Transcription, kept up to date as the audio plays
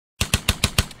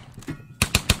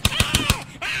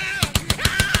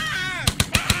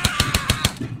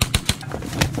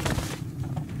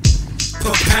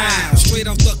pound, straight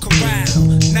off the corral.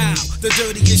 Now, the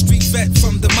dirtiest street vet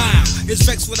from the mile is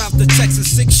vexed without the Texas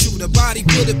 6-shooter, body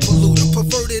bullet polluter,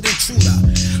 perverted intruder.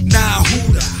 Now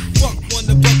Hooter, fuck on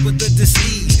the buck with the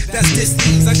disease. That's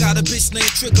disease. I got a bitch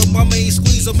named Trigger, my main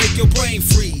squeeze'll make your brain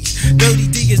freeze. Dirty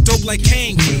D is dope like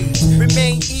cane keys.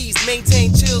 Remain ease,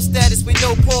 maintain chill status with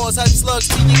no pause. Hype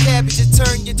slugs to your cabbage and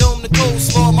turn your dome to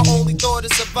coleslaw. My only thought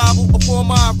is survival before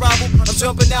my arrival. I'm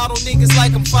jumping out on niggas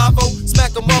like I'm 5-0.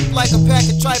 Smack them up like a pack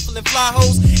of trifling fly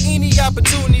hoes. Any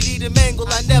opportunity to mangle,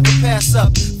 I never pass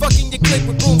up. Fucking your clique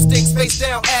with broomsticks, face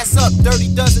down, ass up. Dirty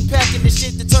dozen packing the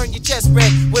shit to turn your chest red.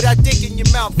 Without dick in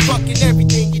your mouth, fucking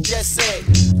everything you just said.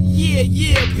 Yeah,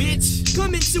 yeah, bitch.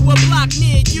 Coming to a block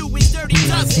near you with dirty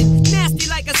dozen. Nasty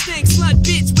like a stink slut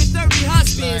bitch with 30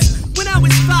 husbands. When I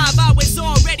was 5, I was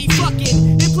already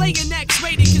fucking and playing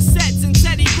X-rated cassettes and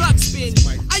Teddy Ruxpin.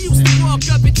 I used to walk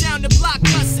up and down the block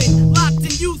cussing, locked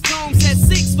in youth homes at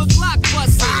 6 for clock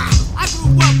busting. I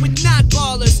grew up with not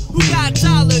ballers who got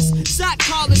dollars, shot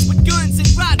callers with guns and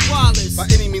Rottweilers. By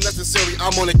any means necessary,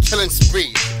 I'm on a killing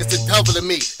spree. It's the devil in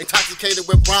me, intoxicated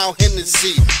with brown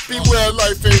Hennessy. Beware,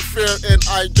 life ain't fair and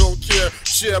I don't care.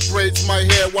 She braids my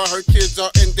hair while her kids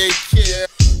are in daycare.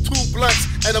 2 blunts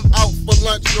and I'm out for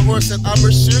lunch. The horse said I'm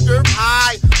a sugar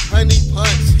pie, honey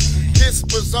punch. This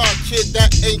bizarre kid, that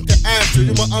ain't the answer.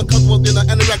 You're more uncomfortable than an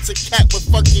anorexic cat with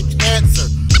fucking cancer.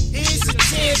 Here's a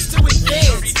chance to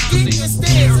advance. Get in your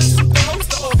stance and shoot the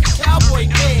host off your cowboy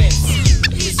pants.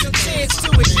 Here's your chance to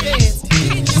advance.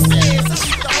 Get in your stance and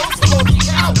shoot the host off your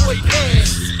cowboy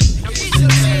pants. Here's your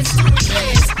chance to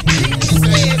advance. Get in your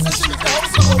stance and shoot the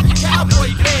host off your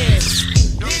cowboy pants.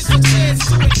 Here's your chance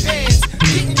to advance.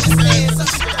 Get in your stance and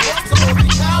shoot the host off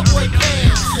your cowboy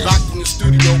pants. Locked in the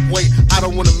studio, wait, I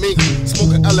don't wanna mingle.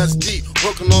 Smoking LSD,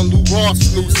 working on Lou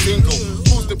Ross' new single.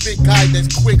 Who's the big guy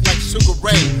that's quick like Sugar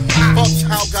Ray? Fuck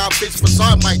how God bitch,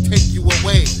 Bazaar might take you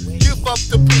away. Give up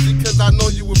the pussy cause I know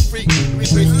you a freak. We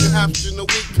raise you half in a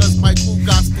week cause my crew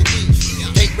got to eat.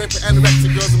 Date raping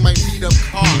anorexic girls in my beat up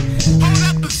car. Hold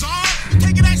up, Bazaar, you're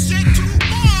taking that shit too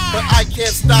far. But I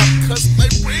can't stop cause my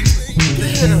brain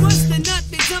ain't What's the nut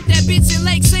that dumped that bitch in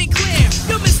Lake St. Clair?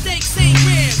 Your mistakes ain't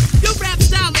rare. Your rap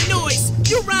style and noise.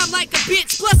 You rhyme like a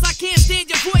bitch. Plus I can't stand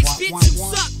your voice, bitch. You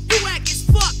suck. You act as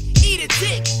fuck. Eat a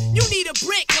dick. You need a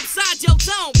brick upside your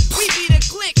dome. We be the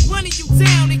clique running you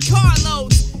down in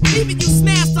carloads, leaving you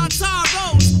smashed on tar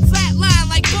roads. Flat line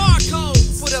like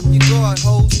barcodes. Put up your guard,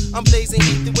 hoes. I'm blazing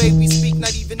heat the way we speak.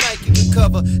 Not even Nike can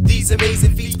cover these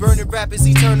amazing feats. Burning rappers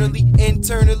eternally,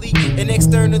 internally, and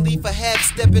externally. For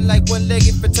half-stepping like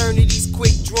one-legged fraternities.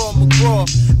 Quick draw McGraw,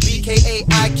 BKA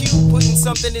Eye-Kyu. Putting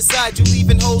something inside you,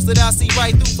 leaving holes that I see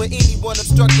right through. For anyone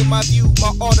obstructing my view,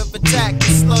 my art of attack.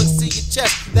 The slugs to your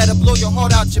chest that'll blow your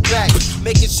heart out your back.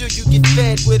 Making sure you get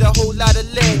fed with a whole lot of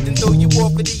lead. Then throw you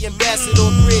off of the Ambassador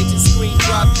Bridge and scream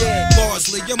drop dead.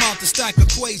 Largely, I'm out to stack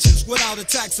equations without a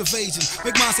tax evasion.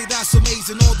 Big Mom say that's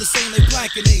amazing, all the same they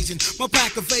black and Asian. My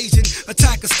pack evasion,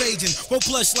 attack a staging. Won't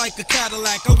plush like a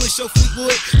Cadillac. I wish your feet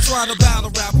would try to battle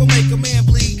rap. We'll make a man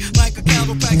bleed like a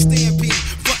cattle pack stampede.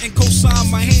 Front and cosign,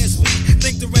 my hands weak.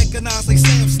 Think to recognize like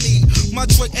Sam Snead. My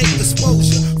trick ain't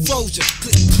exposure, frozen,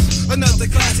 click. Another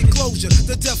classic closure.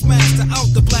 The death master out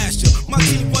the blaster. My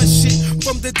team runs shit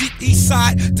from the deep east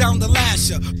side down the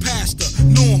Lasher. Pastor,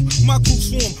 Norm, my crew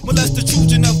swarm. Molest the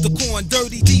children of the corn.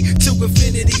 Dirty D to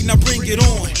infinity, now bring it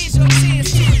on. Here's your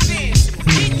chance to advance.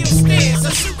 Get in your stance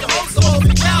and shoot the host off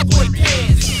your cowboy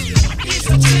pants. Here's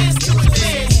your chance to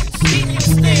advance. Get in your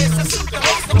stance and shoot the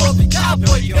host off your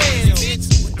cowboy pants, bitch.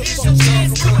 Here's your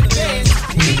chance to advance.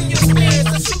 Get in your stance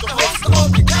and shoot the host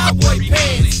off your cowboy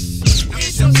pants.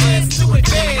 Here's your chance to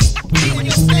advance. Get in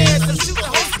your stance and shoot the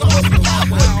host off your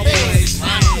cowboy pants.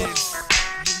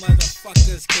 You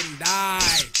motherfuckers can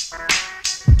die.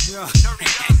 Yeah.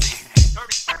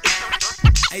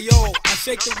 Hey yo, I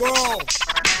shake the world.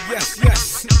 Yes,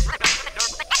 yes.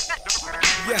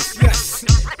 Yes,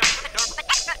 yes.